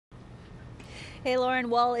Hey Lauren,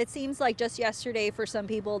 well, it seems like just yesterday for some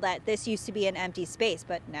people that this used to be an empty space,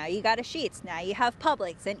 but now you got a Sheetz, now you have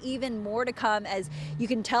Publix, and even more to come as you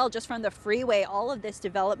can tell just from the freeway, all of this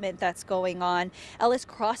development that's going on. Ellis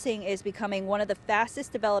Crossing is becoming one of the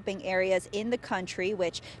fastest developing areas in the country,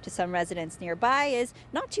 which to some residents nearby is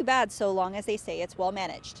not too bad so long as they say it's well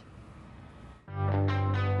managed.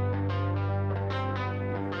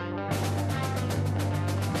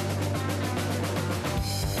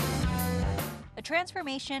 A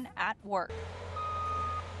transformation at work.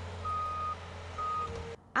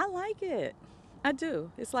 I like it. I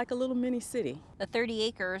do. It's like a little mini city. The 30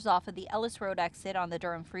 acres off of the Ellis Road exit on the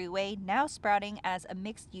Durham Freeway now sprouting as a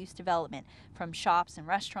mixed-use development, from shops and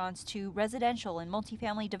restaurants to residential and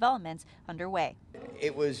multifamily developments underway.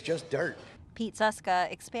 It was just dirt. Pete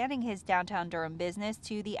Suska expanding his downtown Durham business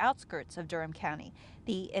to the outskirts of Durham County.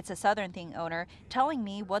 The It's a Southern Thing owner telling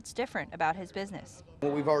me what's different about his business.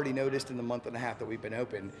 What we've already noticed in the month and a half that we've been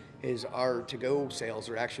open is our to-go sales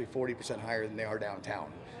are actually 40% higher than they are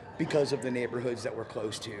downtown because of the neighborhoods that we're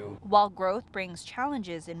close to. While growth brings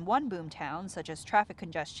challenges in one boom town, such as traffic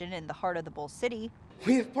congestion in the heart of the Bull City,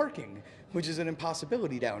 We have parking, which is an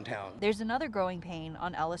impossibility downtown. there's another growing pain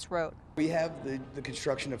on Ellis Road. We have the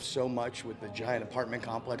construction of so much with the giant apartment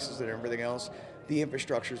complexes and everything else. The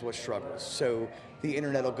infrastructure is what struggles. So the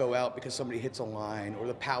internet will go out because somebody hits a line, or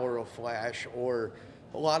the power will flash, or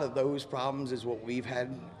a lot of those problems is what we've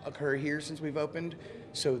had occur here since we've opened.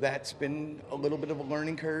 So that's been a little bit of a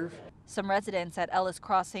learning curve. Some residents at Ellis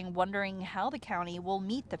Crossing wondering how the county will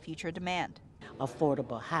meet the future demand.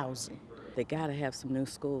 Affordable housing. They got to have some new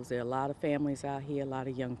schools. There are a lot of families out here, a lot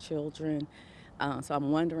of young children. So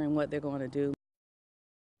I'm wondering what they're going to do.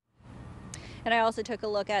 And I also took a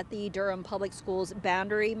look at the Durham Public Schools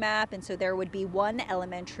boundary map, and so there would be one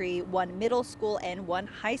elementary, one middle school, and one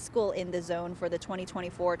high school in the zone for the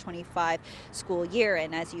 2024-25 school year.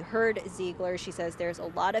 And as you heard Ziegler, she says there's a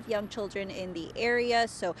lot of young children in the area,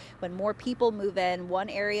 so when more people move in, one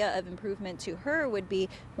area of improvement to her would be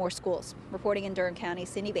more schools. Reporting in Durham County,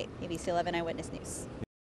 Cindy Bay, ABC 11 Eyewitness News.